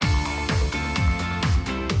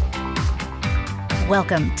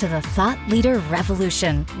Welcome to the Thought Leader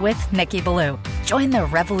Revolution with Nikki Ballou. Join the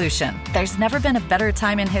revolution. There's never been a better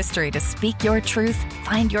time in history to speak your truth,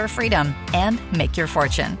 find your freedom, and make your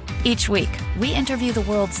fortune. Each week, we interview the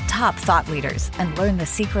world's top thought leaders and learn the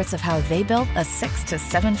secrets of how they built a 6 to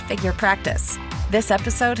 7 figure practice. This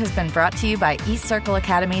episode has been brought to you by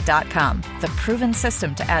eCircleAcademy.com, the proven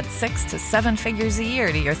system to add 6 to 7 figures a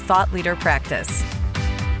year to your thought leader practice.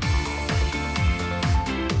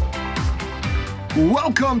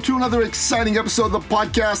 Welcome to another exciting episode of the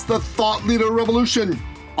podcast, The Thought Leader Revolution.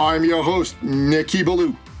 I'm your host, Nikki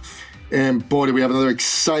Ballou. And boy, do we have another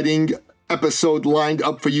exciting episode lined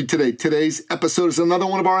up for you today. Today's episode is another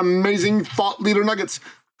one of our amazing Thought Leader Nuggets.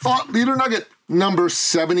 Thought Leader Nugget number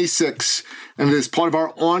 76. And it is part of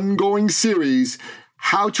our ongoing series,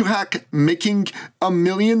 How to Hack Making $1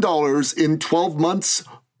 Million in 12 Months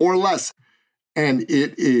or Less. And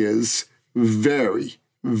it is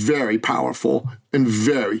very powerful and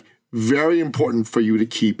very important for you to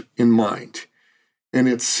keep in mind. And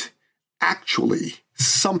it's actually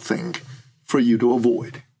something for you to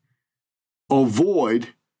avoid. Avoid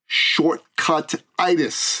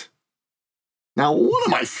shortcut-itis. Now, one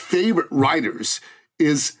of my favorite writers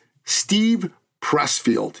is Steve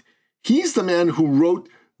Pressfield. He's the man who wrote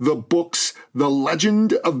the books The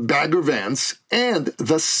Legend of Bagger Vance and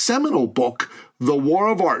the seminal book, The War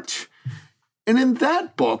of Art. And in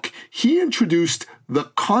that book, he introduced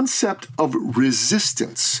the concept of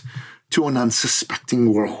resistance to an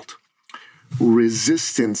unsuspecting world.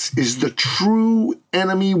 Resistance is the true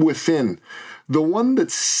enemy within, the one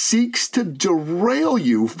that seeks to derail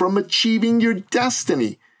you from achieving your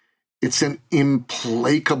destiny. It's an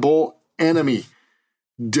implacable enemy,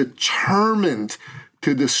 determined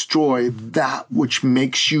to destroy that which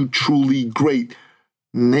makes you truly great,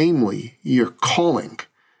 namely your calling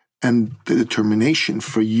and the determination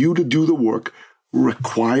for you to do the work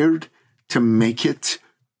required to make it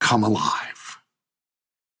come alive.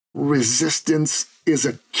 Resistance is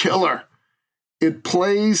a killer. It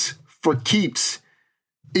plays for keeps.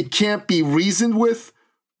 It can't be reasoned with,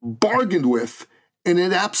 bargained with, and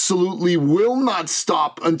it absolutely will not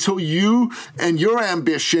stop until you and your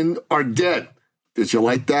ambition are dead. Did you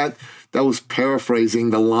like that? That was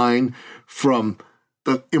paraphrasing the line from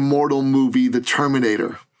the immortal movie, The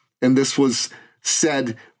Terminator. And this was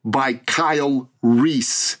said by Kyle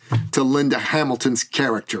Reese to Linda Hamilton's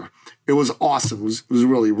character. It was awesome. It was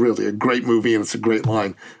really a great movie, and it's a great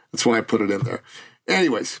line. That's why I put it in there.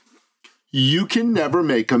 Anyways, you can never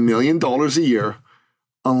make $1 million a year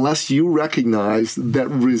unless you recognize that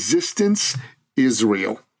resistance is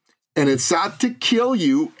real. And it's out to kill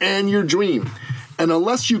you and your dream. And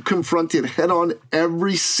unless you confront it head on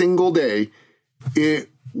every single day,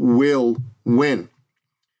 it will win.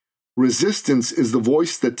 Resistance is the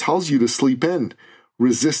voice that tells you to sleep in.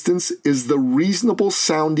 Resistance is the reasonable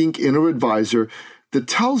sounding inner advisor that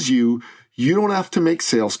tells you you don't have to make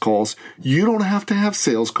sales calls, you don't have to have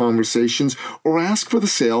sales conversations or ask for the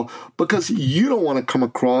sale because you don't want to come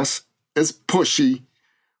across as pushy.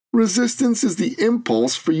 Resistance is the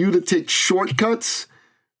impulse for you to take shortcuts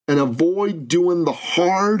and avoid doing the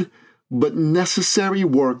hard but necessary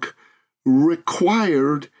work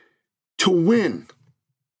required to win.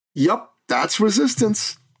 Yup, that's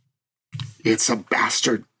resistance. It's a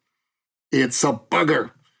bastard. It's a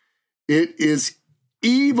bugger. It is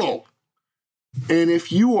evil. And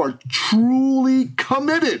if you are truly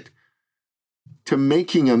committed to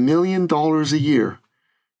making $1 million a year,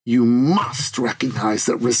 you must recognize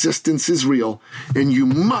that resistance is real, and you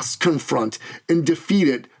must confront and defeat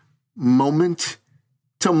it moment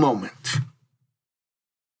to moment.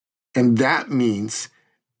 And that means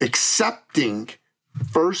accepting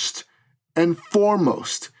first and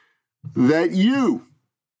foremost that you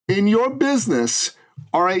in your business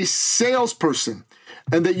are a salesperson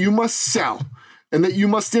and that you must sell and that you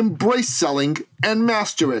must embrace selling and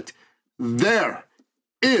master it. There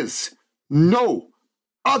is no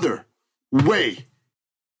other way.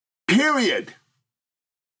 Period.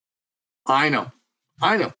 I know.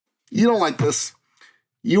 You don't like this.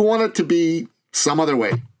 You want it to be some other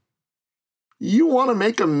way. You want to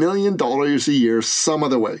make $1 million a year some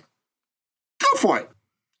other way. Go for it.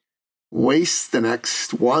 Waste the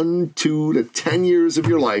next 1, 2 to 10 years of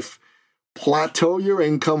your life. Plateau your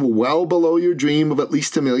income well below your dream of at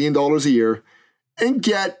least $1 million a year and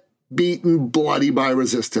get beaten bloody by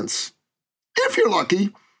resistance. If you're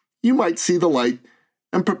lucky, you might see the light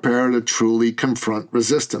and prepare to truly confront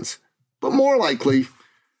resistance. But more likely,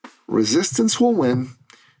 resistance will win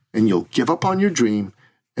and you'll give up on your dream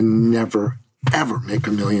and never ever make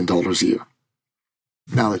 $1 million a year.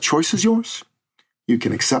 Now the choice is yours. You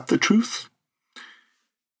can accept the truth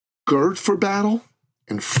gird for battle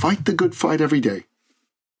and fight the good fight every day.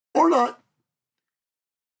 Or not.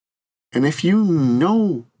 And if you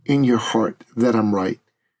know in your heart that I'm right,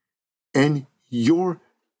 and you're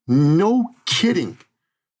no kidding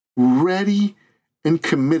ready and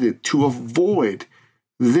committed to avoid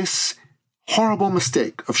this horrible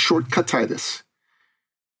mistake of shortcut-itis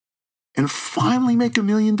and finally make $1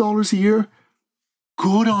 million a year,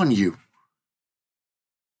 good on you.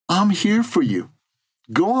 I'm here for you.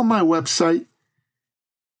 Go on my website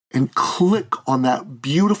and click on that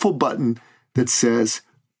beautiful button that says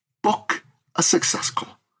book a success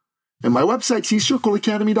call. And my website's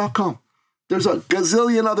eCircleAcademy.com. There's a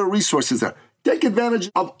gazillion other resources there. Take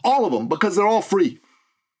advantage of all of them because they're all free.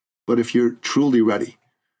 But if you're truly ready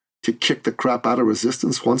to kick the crap out of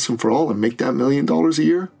resistance once and for all and make that $1 million a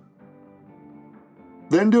year,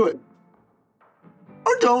 then do it.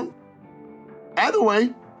 Or don't. Either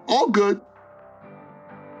way, all good.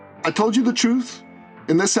 I told you the truth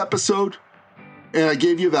in this episode, and I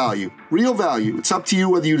gave you value, real value. It's up to you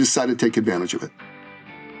whether you decide to take advantage of it.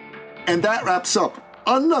 And that wraps up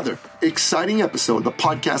another exciting episode of the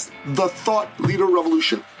podcast, The Thought Leader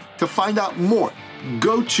Revolution. To find out more,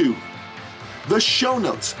 go to the show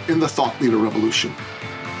notes in The Thought Leader Revolution.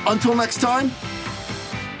 Until next time,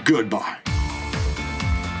 goodbye.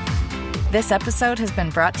 This episode has been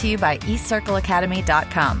brought to you by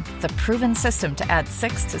eCircleAcademy.com, the proven system to add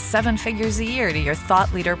 6 to 7 figures a year to your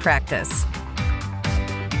thought leader practice.